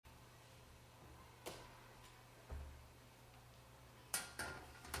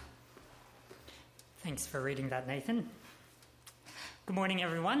Thanks for reading that, Nathan. Good morning,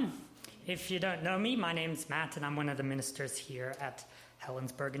 everyone. If you don't know me, my name's Matt, and I'm one of the ministers here at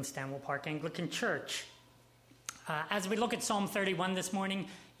Helensburgh and Stanwell Park Anglican Church. As we look at Psalm 31 this morning,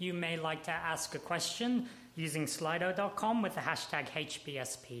 you may like to ask a question using slido.com with the hashtag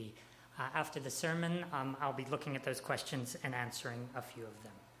HBSP. After the sermon, I'll be looking at those questions and answering a few of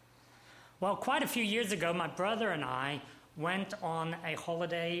them. Well, quite a few years ago, my brother and I went on a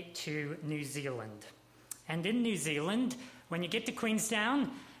holiday to New Zealand. And in New Zealand, when you get to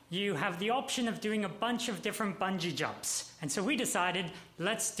Queenstown, you have the option of doing a bunch of different bungee jumps. And so we decided,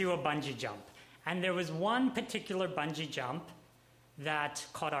 let's do a bungee jump. And there was one particular bungee jump that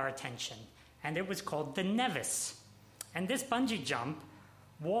caught our attention, and it was called the Nevis. And this bungee jump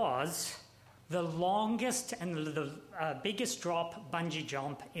was the longest and the biggest drop bungee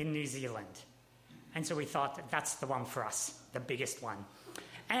jump in New Zealand. And so we thought, that's the one for us, the biggest one.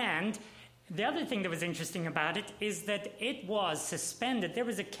 And the other thing that was interesting about it is that it was suspended. There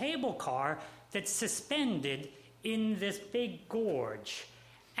was a cable car that's suspended in this big gorge.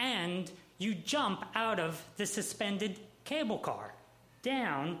 And you jump out of the suspended cable car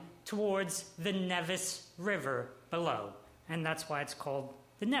down towards the Nevis River below. And that's why it's called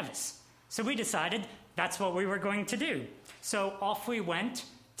the Nevis. So we decided that's what we were going to do. So off we went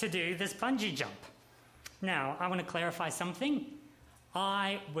to do this bungee jump. Now, I want to clarify something.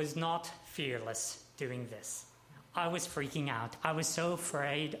 I was not fearless doing this. I was freaking out. I was so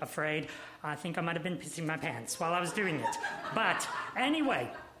afraid. I think I might have been pissing my pants while I was doing it. But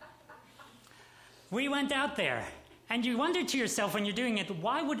anyway, we went out there. And you wonder to yourself when you're doing it,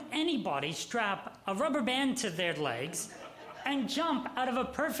 why would anybody strap a rubber band to their legs and jump out of a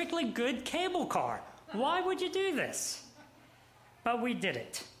perfectly good cable car? Why would you do this? But we did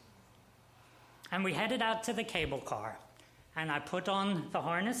it. And we headed out to the cable car. And I put on the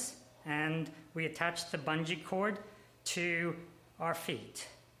harness and we attached the bungee cord to our feet.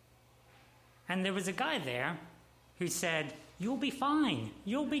 And there was a guy there who said, "You'll be fine.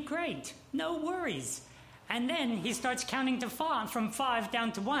 You'll be great. No worries." And then he starts counting to from 5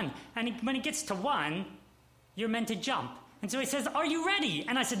 down to 1. And when he gets to 1, you're meant to jump. And so he says, "Are you ready?"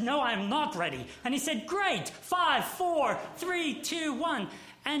 And I said, "No, I'm not ready." And he said, "Great, 5, 4, 3, 2, 1.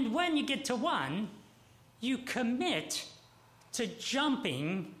 And when you get to 1, you commit to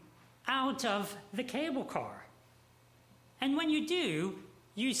jumping out of the cable car. And when you do,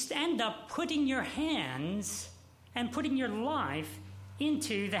 you end up putting your hands and putting your life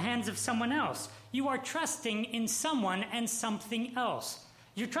into the hands of someone else. You are trusting in someone and something else.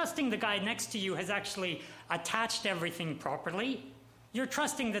 You're trusting the guy next to you has actually attached everything properly. You're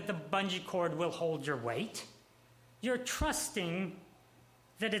trusting that the bungee cord will hold your weight. You're trusting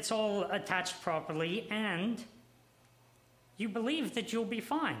that it's all attached properly, and you believe that you'll be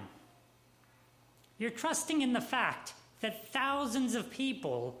fine. You're trusting in the fact that thousands of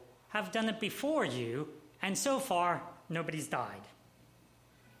people have done it before you, and so far, nobody's died.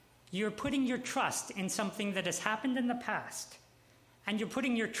 You're putting your trust in something that has happened in the past, and you're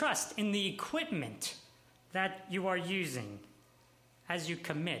putting your trust in the equipment that you are using as you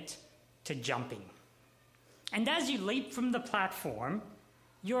commit to jumping. And as you leap from the platform,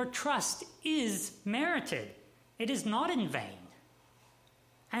 your trust is merited. It is not in vain.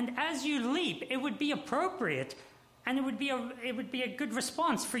 And as you leap, it would be appropriate, and it would be a good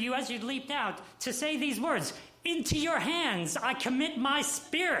response for you as you leaped out to say these words, "Into your hands I commit my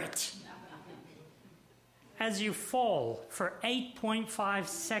spirit." As you fall for 8.5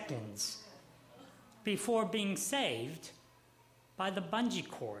 seconds before being saved by the bungee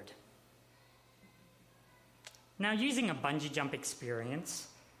cord. Now, using a bungee jump experience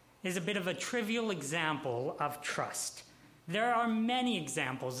is a bit of a trivial example of trust. There are many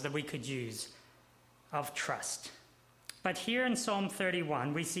examples that we could use of trust. But here in Psalm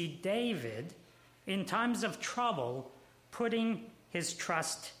 31, we see David, in times of trouble, putting his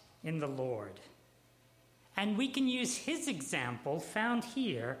trust in the Lord. And we can use his example found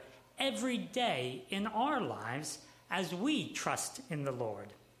here every day in our lives as we trust in the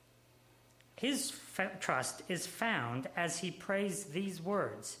Lord. His trust is found as he prays these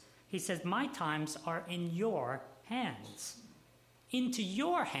words. He says, "My times are in your hands. Into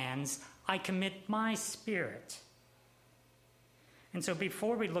your hands I commit my spirit." And so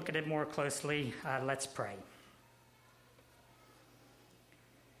before we look at it more closely, let's pray.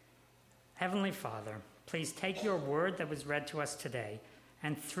 Heavenly Father, please take your word that was read to us today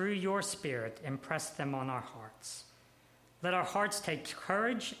and through your Spirit impress them on our hearts. Let our hearts take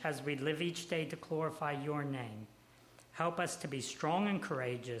courage as we live each day to glorify your name. Help us to be strong and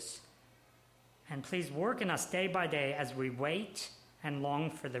courageous. And please work in us day by day as we wait and long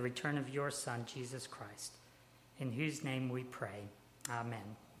for the return of your Son, Jesus Christ, in whose name we pray.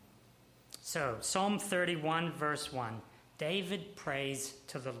 Amen. So, Psalm 31, verse 1, David prays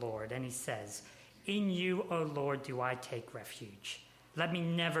to the Lord, and he says, "In you, O Lord, do I take refuge. Let me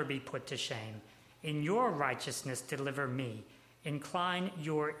never be put to shame. In your righteousness deliver me. Incline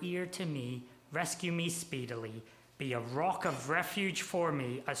your ear to me. Rescue me speedily. Be a rock of refuge for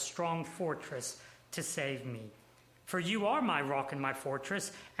me, a strong fortress to save me. For you are my rock and my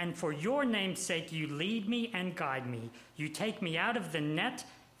fortress, and for your name's sake you lead me and guide me. You take me out of the net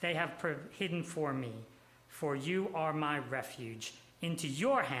they have hidden for me. For you are my refuge. Into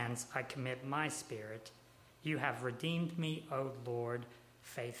your hands I commit my spirit. You have redeemed me, O Lord,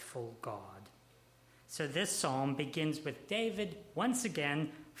 faithful God." So this psalm begins with David once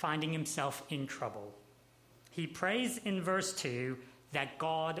again finding himself in trouble. He prays in verse 2 that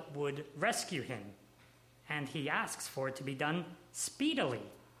God would rescue him, and he asks for it to be done speedily.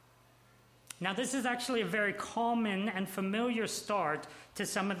 Now, this is actually a very common and familiar start to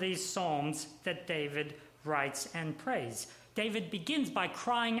some of these psalms that David writes and prays. David begins by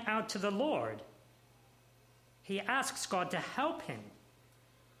crying out to the Lord. He asks God to help him.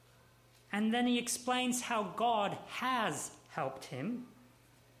 And then he explains how God has helped him.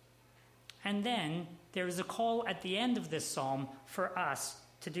 And then there is a call at the end of this psalm for us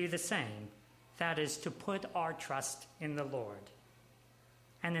to do the same. That is, to put our trust in the Lord.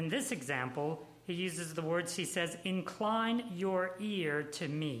 And in this example, he uses the words, he says, "Incline your ear to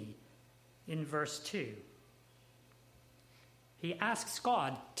me," in verse 2. He asks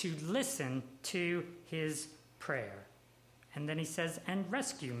God to listen to his prayer. And then he says, "And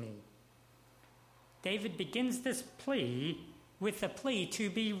rescue me." David begins this plea with a plea to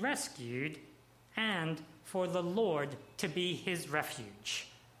be rescued and for the Lord to be his refuge.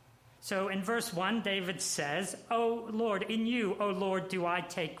 So in verse 1, David says, "O Lord, in you, O Lord, do I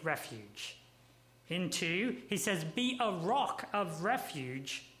take refuge." In 2, he says, "Be a rock of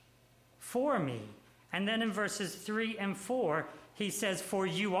refuge for me." And then in verses 3 and 4, he says, "For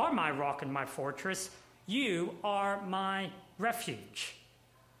you are my rock and my fortress. You are my refuge."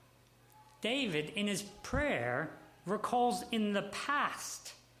 David, in his prayer, recalls in the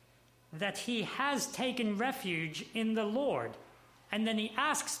past that he has taken refuge in the Lord. And then he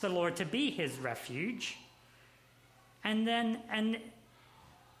asks the Lord to be his refuge. And then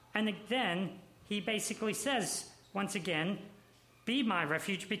he basically says, once again, "Be my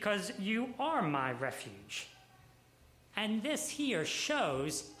refuge because you are my refuge." And this here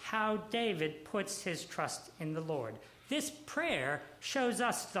shows how David puts his trust in the Lord. This prayer shows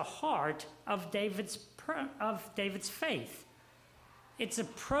us the heart of David's faith. It's a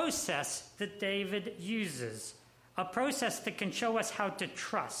process that David uses, a process that can show us how to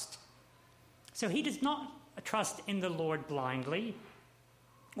trust. So he does not trust in the Lord blindly,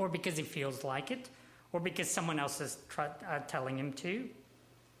 or because he feels like it, or because someone else is telling him to.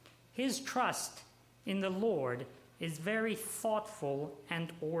 His trust in the Lord is very thoughtful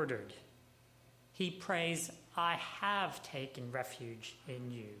and ordered. He prays, "I have taken refuge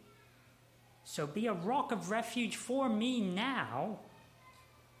in you. So be a rock of refuge for me now,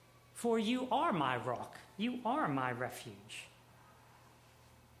 for you are my rock. You are my refuge."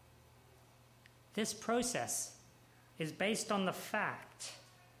 This process is based on the fact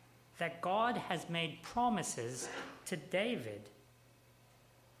that God has made promises to David.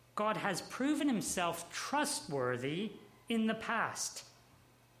 God has proven himself trustworthy in the past.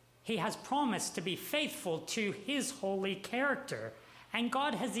 He has promised to be faithful to his holy character, and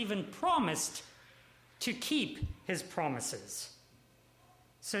God has even promised to keep his promises.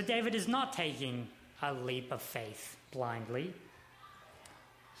 So David is not taking a leap of faith blindly.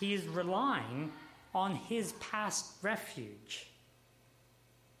 He is relying on his past refuge.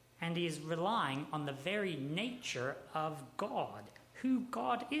 And he is relying on the very nature of God, who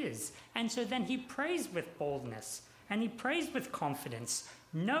God is. And so then he prays with boldness, and he prays with confidence,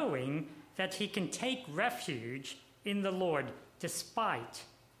 knowing that he can take refuge in the Lord despite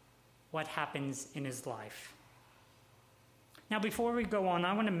what happens in his life. Now, before we go on,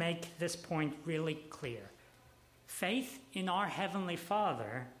 I want to make this point really clear. Faith in our Heavenly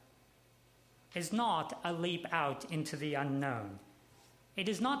Father is not a leap out into the unknown. It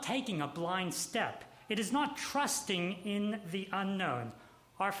is not taking a blind step. It is not trusting in the unknown.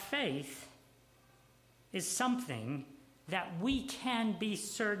 Our faith is something that we can be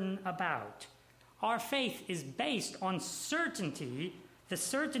certain about. Our faith is based on certainty, the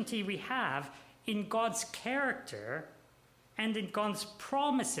certainty we have in God's character and in God's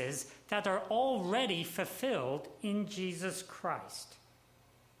promises that are already fulfilled in Jesus Christ.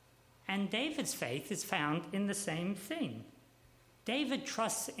 And David's faith is found in the same thing. David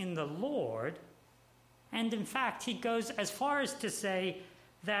trusts in the Lord, and in fact, he goes as far as to say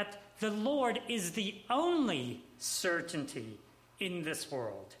that the Lord is the only certainty in this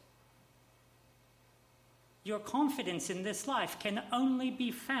world. Your confidence in this life can only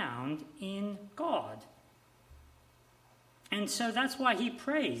be found in God. And so that's why he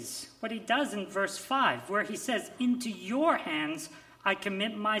prays what he does in verse 5, where he says, "Into your hands I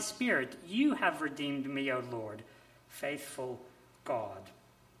commit my spirit. You have redeemed me, O Lord, faithful God."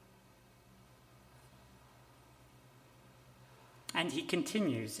 And he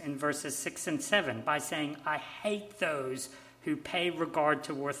continues in verses 6 and 7 by saying, "I hate those who pay regard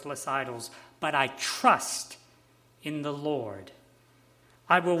to worthless idols, but I trust in the Lord.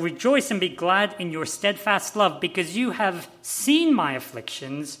 I will rejoice and be glad in your steadfast love, because you have seen my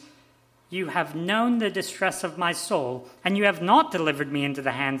afflictions. You have known the distress of my soul, and you have not delivered me into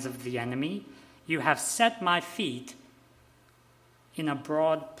the hands of the enemy. You have set my feet in a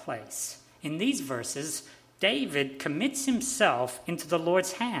broad place." In these verses, David commits himself into the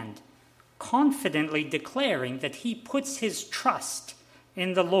Lord's hand, confidently declaring that he puts his trust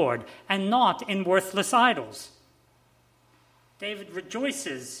in the Lord and not in worthless idols. David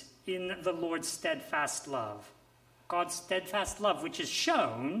rejoices in the Lord's steadfast love, God's steadfast love, which is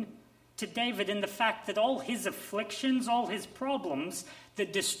shown to David in the fact that all his afflictions, all his problems, the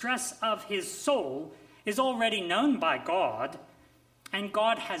distress of his soul is already known by God, and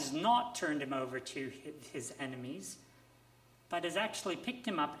God has not turned him over to his enemies, but has actually picked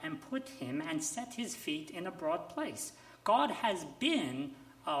him up and put him and set his feet in a broad place. God has been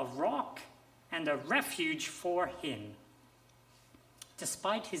a rock and a refuge for him,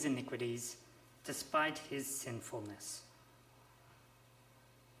 despite his iniquities, despite his sinfulness.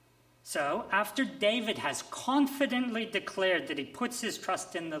 So, after David has confidently declared that he puts his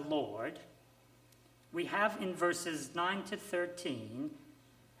trust in the Lord, we have in verses 9 to 13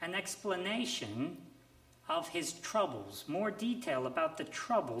 an explanation of his troubles, more detail about the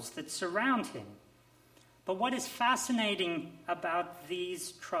troubles that surround him. But what is fascinating about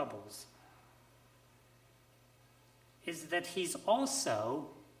these troubles is that he's also,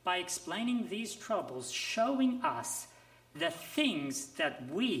 by explaining these troubles, showing us the things that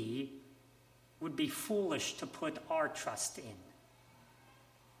we would be foolish to put our trust in.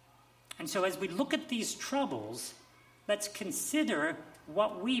 And so as we look at these troubles, let's consider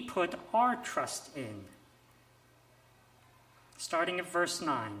what we put our trust in. Starting at verse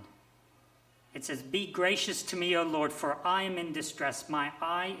 9, it says, "Be gracious to me, O Lord, for I am in distress. My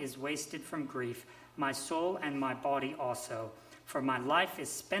eye is wasted from grief, my soul and my body also. For my life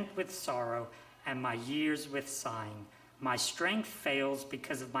is spent with sorrow, and my years with sighing. My strength fails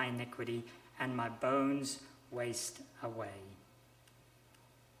because of my iniquity, and my bones waste away."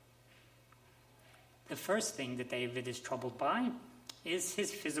 The first thing that David is troubled by is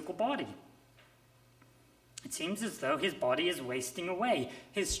his physical body. It seems as though his body is wasting away.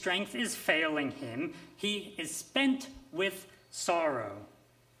 His strength is failing him. He is spent with sorrow.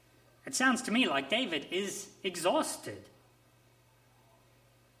 It sounds to me like David is exhausted.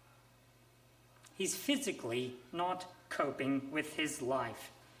 He's physically not coping with his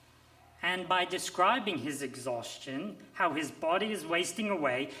life. And by describing his exhaustion, how his body is wasting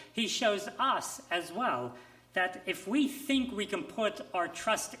away, he shows us as well that if we think we can put our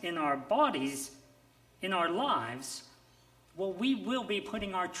trust in our bodies, in our lives, well, we will be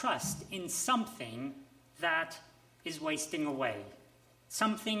putting our trust in something that is wasting away.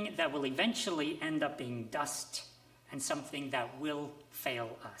 Something that will eventually end up being dust, and something that will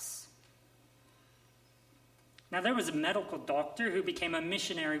fail us. Now, there was a medical doctor who became a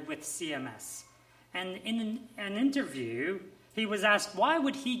missionary with CMS. And in an interview, he was asked why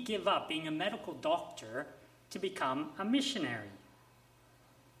would he give up being a medical doctor to become a missionary?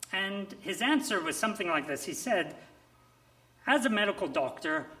 And his answer was something like this. He said, "As a medical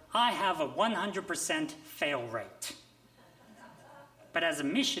doctor, I have a 100% fail rate. But as a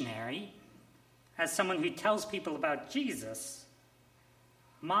missionary, as someone who tells people about Jesus,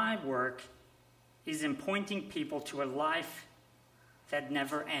 my work is in pointing people to a life that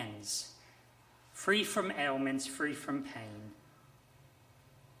never ends, free from ailments, free from pain."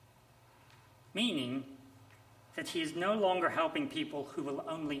 Meaning that he is no longer helping people who will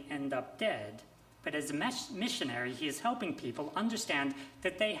only end up dead, but as a missionary, he is helping people understand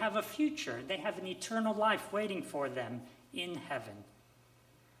that they have a future, they have an eternal life waiting for them in heaven.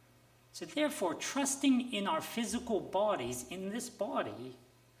 So therefore, trusting in our physical bodies, in this body,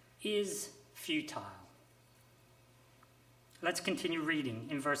 is futile. Let's continue reading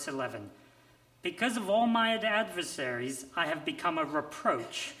in verse 11. "Because of all my adversaries, I have become a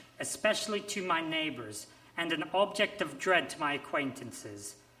reproach, especially to my neighbors, and an object of dread to my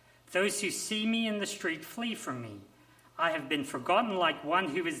acquaintances. Those who see me in the street flee from me. I have been forgotten like one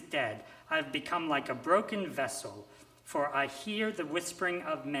who is dead. I have become like a broken vessel, for I hear the whispering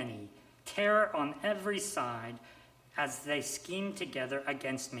of many, terror on every side, as they scheme together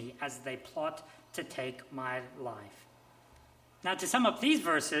against me, as they plot to take my life. Now, to sum up these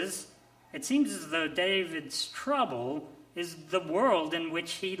verses, it seems as though David's trouble is the world in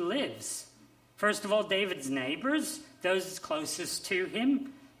which he lives. First of all, David's neighbors, those closest to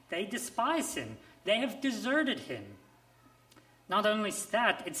him, they despise him. They have deserted him. Not only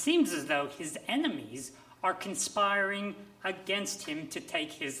that, it seems as though his enemies are conspiring against him to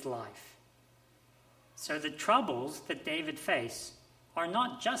take his life. So the troubles that David faces are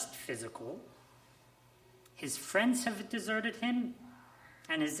not just physical. His friends have deserted him,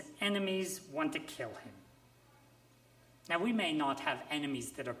 and his enemies want to kill him. Now, we may not have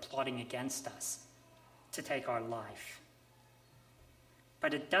enemies that are plotting against us to take our life,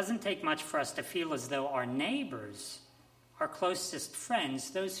 but it doesn't take much for us to feel as though our neighbors, our closest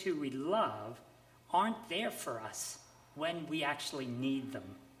friends, those who we love, aren't there for us when we actually need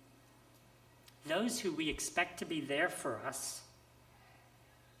them. Those who we expect to be there for us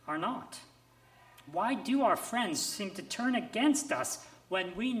are not. Why do our friends seem to turn against us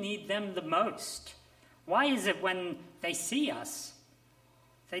when we need them the most? Why is it when they see us,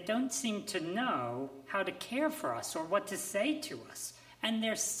 they don't seem to know how to care for us or what to say to us, and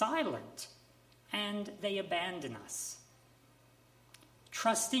they're silent and they abandon us?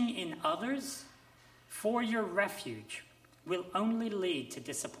 Trusting in others for your refuge will only lead to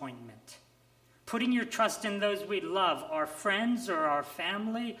disappointment. Putting your trust in those we love, our friends or our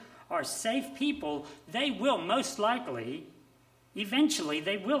family, our safe people, they will most likely, eventually,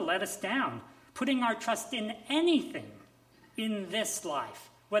 they will let us down. Putting our trust in anything in this life,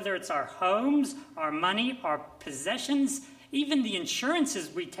 whether it's our homes, our money, our possessions, even the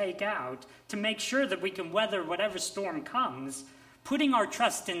insurances we take out to make sure that we can weather whatever storm comes, putting our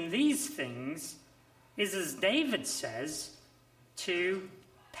trust in these things is, as David says, to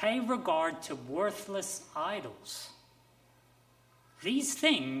pay regard to worthless idols. These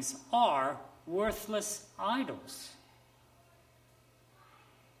things are worthless idols.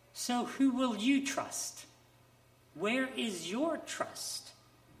 So who will you trust? Where is your trust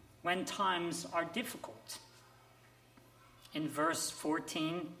when times are difficult? In verse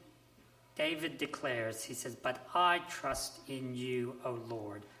 14, David declares, he says, "But I trust in you, O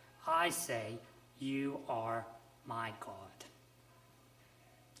Lord. I say, you are my God."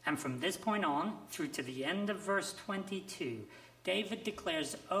 And from this point on, through to the end of verse 22, David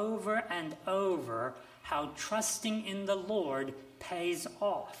declares over and over how trusting in the Lord pays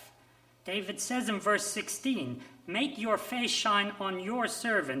off. David says in verse 16, "Make your face shine on your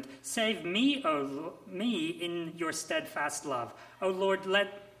servant. Save me, me in your steadfast love. O Lord,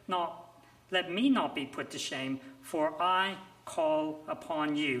 let me not be put to shame, for I call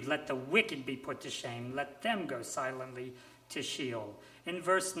upon you. Let the wicked be put to shame. Let them go silently to Sheol." In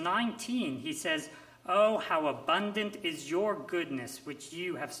verse 19, he says, "Oh, how abundant is your goodness, which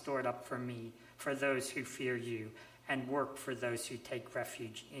you have stored up for me, for those who fear you, and work for those who take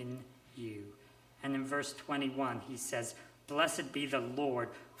refuge in you." And in verse 21, he says, "Blessed be the Lord,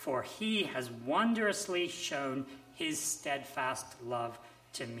 for he has wondrously shown his steadfast love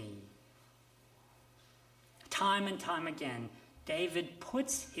to me." Time and time again, David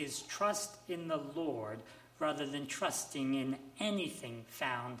puts his trust in the Lord rather than trusting in anything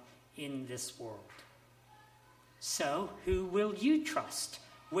found in this world. So, who will you trust?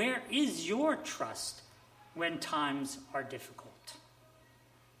 Where is your trust when times are difficult?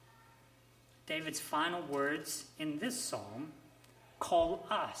 David's final words in this psalm call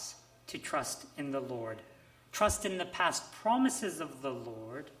us to trust in the Lord, trust in the past promises of the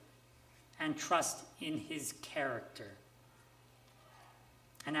Lord, and trust in his character.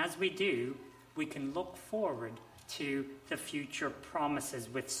 And as we do, we can look forward to the future promises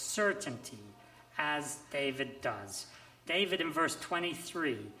with certainty, as David does. David in verse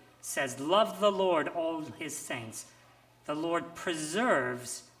 23 says, "Love the Lord, all his saints. The Lord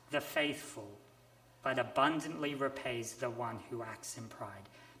preserves the faithful, but abundantly repays the one who acts in pride.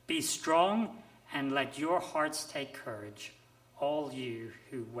 Be strong and let your hearts take courage, all you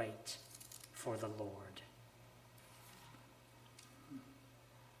who wait for the Lord."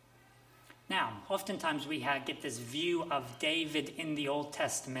 Now, oftentimes we get this view of David in the Old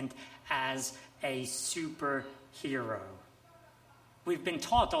Testament as a superhero. We've been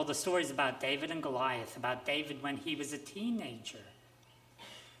taught all the stories about David and Goliath, about David when he was a teenager.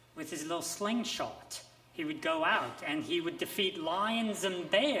 With his little slingshot, he would go out and he would defeat lions and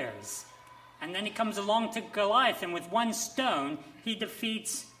bears. And then he comes along to Goliath, and with one stone, he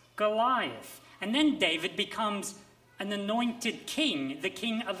defeats Goliath. And then David becomes an anointed king, the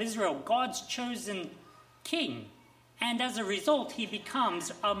king of Israel, God's chosen king. And as a result, he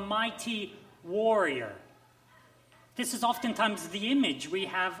becomes a mighty warrior. This is oftentimes the image we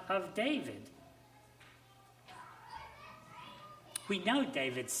have of David. We know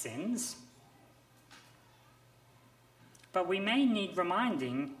David sins, but we may need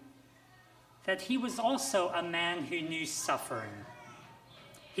reminding that he was also a man who knew suffering.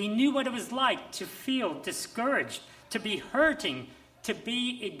 He knew what it was like to feel discouraged, to be hurting, to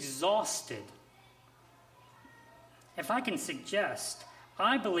be exhausted. If I can suggest,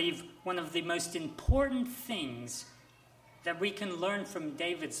 I believe one of the most important things that we can learn from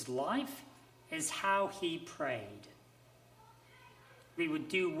David's life is how he prayed. We would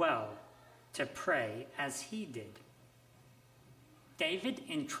do well to pray as he did. David,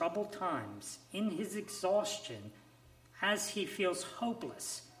 in troubled times, in his exhaustion, as he feels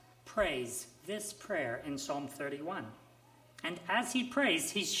hopeless, prays this prayer in Psalm 31. And as he prays,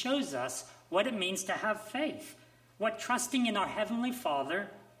 he shows us what it means to have faith, what trusting in our Heavenly Father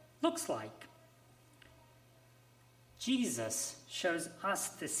looks like. Jesus shows us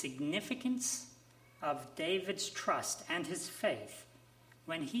the significance of David's trust and his faith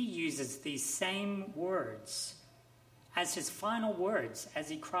when he uses these same words as his final words as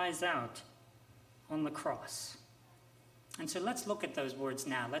he cries out on the cross. And so let's look at those words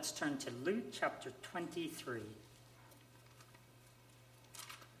now. Let's turn to Luke chapter 23.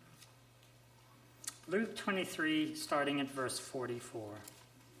 Luke 23, starting at verse 44.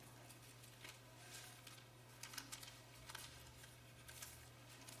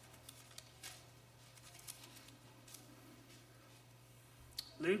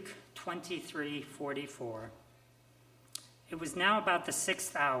 Luke 23:44. It was now about the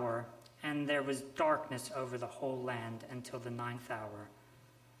 6th hour, and there was darkness over the whole land until the 9th hour,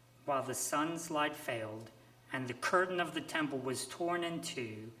 while the sun's light failed, and the curtain of the temple was torn in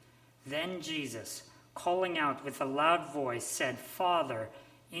two. Then Jesus, calling out with a loud voice, said, "Father,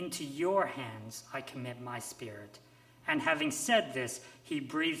 into your hands I commit my spirit." And having said this, he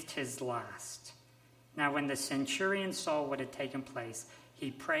breathed his last. Now when the centurion saw what had taken place, he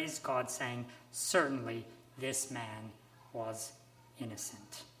praised God, saying, "Certainly this man was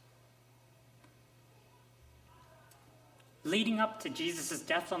innocent." Leading up to Jesus'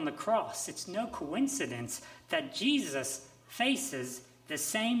 death on the cross, it's no coincidence that Jesus faces the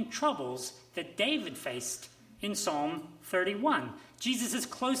same troubles that David faced in Psalm 31. Jesus'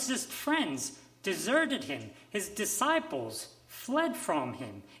 closest friends deserted him. His disciples fled from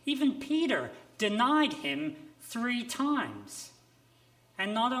him. Even Peter denied him 3 times.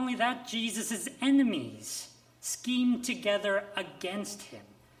 And not only that, Jesus' enemies schemed together against him.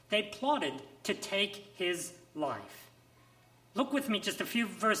 They plotted to take his life. Look with me just a few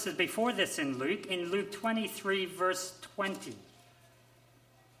verses before this in Luke 23, verse 20.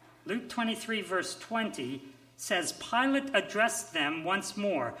 Luke 23, verse 20 says, Pilate addressed them once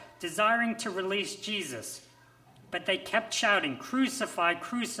more, desiring to release Jesus. But they kept shouting, "Crucify,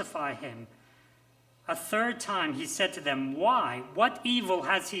 crucify him." A 3rd time he said to them, "Why? What evil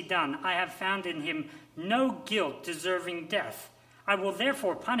has he done? I have found in him no guilt deserving death. I will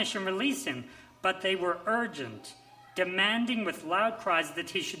therefore punish and release him." But they were urgent, demanding with loud cries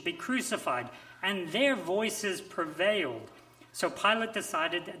that he should be crucified, and their voices prevailed. So Pilate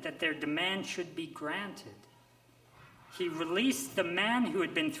decided that their demand should be granted. He released the man who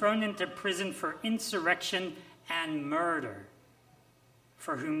had been thrown into prison for insurrection and murder,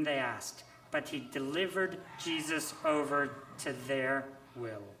 for whom they asked, but he delivered Jesus over to their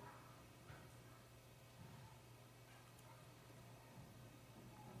will.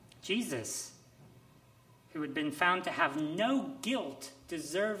 Jesus, who had been found to have no guilt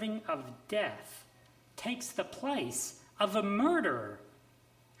deserving of death, takes the place of a murderer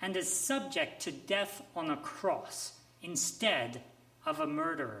and is subject to death on a cross instead of a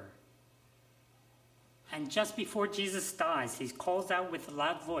murderer. And just before Jesus dies, he calls out with a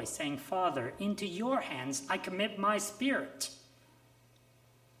loud voice, saying, "Father, into your hands I commit my spirit.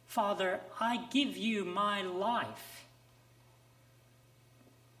 Father, I give you my life."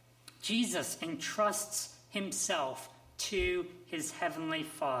 Jesus entrusts himself to his heavenly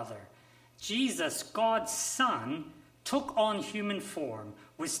Father. Jesus, God's Son, took on human form,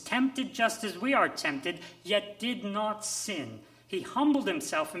 was tempted just as we are tempted, yet did not sin. He humbled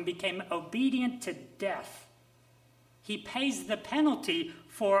himself and became obedient to death. He pays the penalty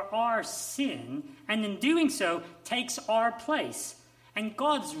for our sin, and in doing so, takes our place. And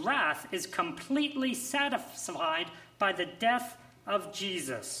God's wrath is completely satisfied by the death of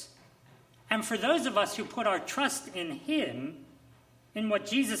Jesus. And for those of us who put our trust in him, in what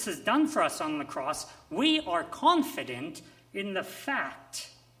Jesus has done for us on the cross, we are confident in the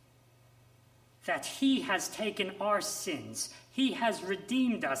fact that he has taken our sins. He has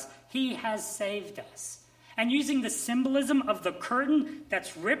redeemed us. He has saved us. And using the symbolism of the curtain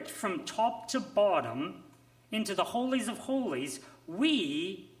that's ripped from top to bottom into the holies of holies,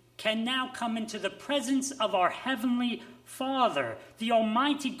 we can now come into the presence of our heavenly Father, the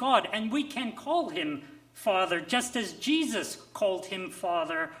Almighty God, and we can call him Father, just as Jesus called him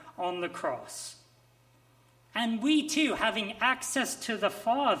Father on the cross. And we too, having access to the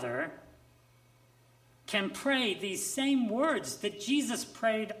Father, can pray these same words that Jesus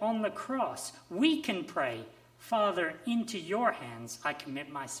prayed on the cross. We can pray, Father, into your hands I commit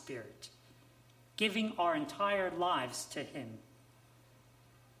my spirit, giving our entire lives to him.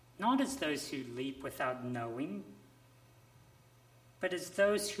 Not as those who leap without knowing, but as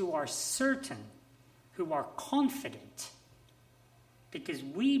those who are certain, who are confident, because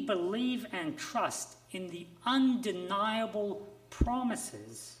we believe and trust in the undeniable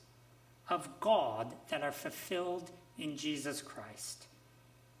promises of God that are fulfilled in Jesus Christ.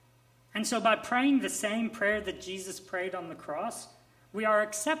 And so by praying the same prayer that Jesus prayed on the cross, we are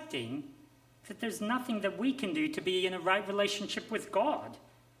accepting that there's nothing that we can do to be in a right relationship with God.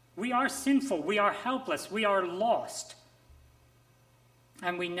 We are sinful, we are helpless, we are lost.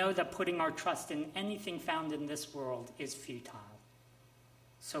 And we know that putting our trust in anything found in this world is futile.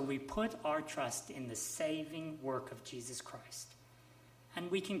 So we put our trust in the saving work of Jesus Christ. And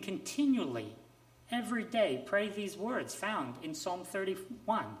we can continually, every day, pray these words found in Psalm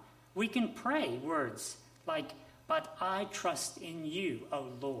 31. We can pray words like, but I trust in you, O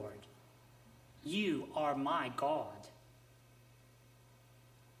Lord. You are my God.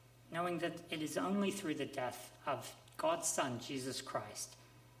 Knowing that it is only through the death of God's Son, Jesus Christ,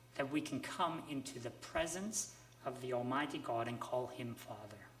 that we can come into the presence of the Almighty God and call him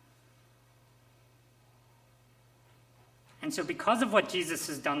Father. And so because of what Jesus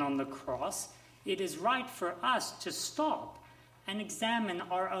has done on the cross, it is right for us to stop and examine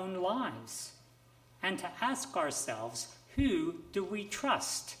our own lives and to ask ourselves, who do we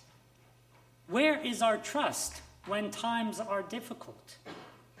trust? Where is our trust when times are difficult?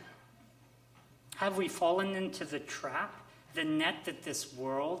 Have we fallen into the trap, the net that this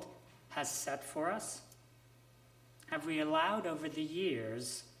world has set for us? Have we allowed over the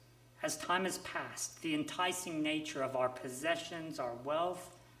years, as time has passed, the enticing nature of our possessions, our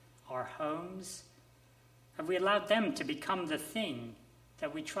wealth, our homes? Have we allowed them to become the thing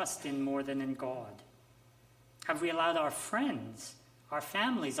that we trust in more than in God? Have we allowed our friends, our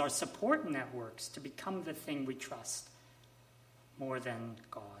families, our support networks to become the thing we trust more than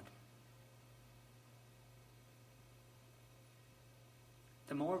God?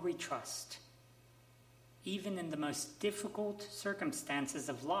 The more we trust, even in the most difficult circumstances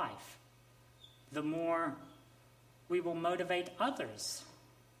of life, the more we will motivate others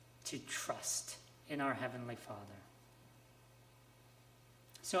to trust in our Heavenly Father.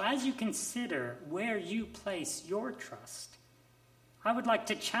 So as you consider where you place your trust, I would like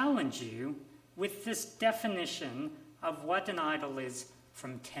to challenge you with this definition of what an idol is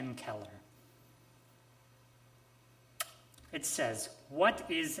from Tim Keller. It says, "What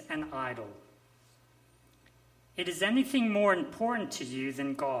is an idol? It is anything more important to you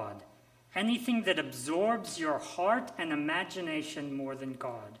than God, anything that absorbs your heart and imagination more than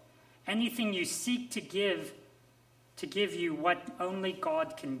God, anything you seek to give you what only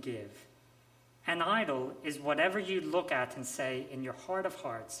God can give. An idol is whatever you look at and say in your heart of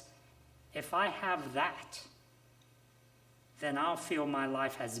hearts, if I have that, then I'll feel my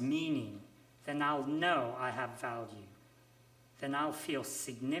life has meaning, then I'll know I have value, then I'll feel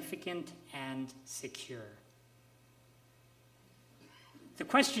significant and secure." The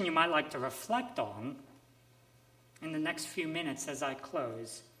question you might like to reflect on in the next few minutes as I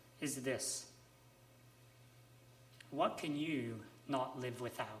close is this: what can you not live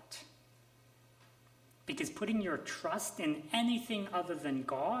without? Because putting your trust in anything other than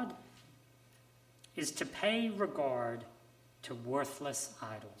God is to pay regard to worthless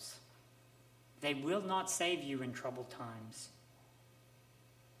idols. They will not save you in troubled times.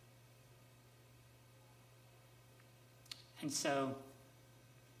 And so,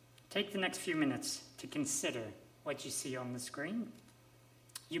 take the next few minutes to consider what you see on the screen.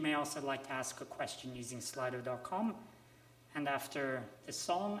 You may also like to ask a question using Slido.com, and after the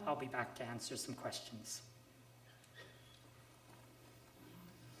song, I'll be back to answer some questions.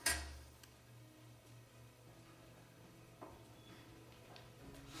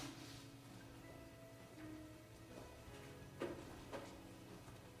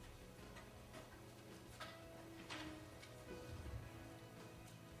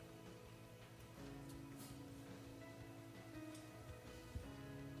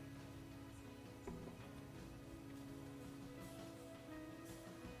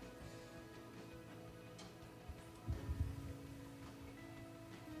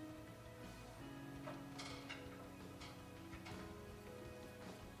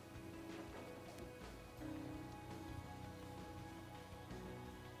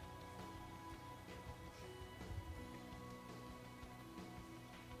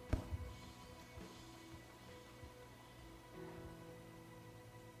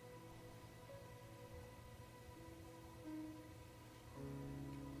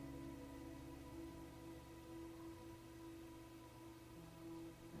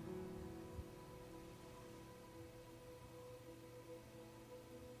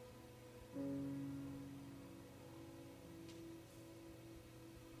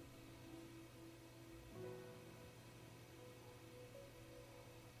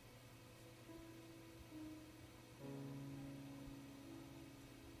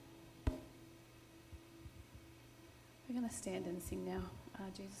 We're going to stand and sing now.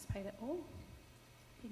 Jesus paid it all.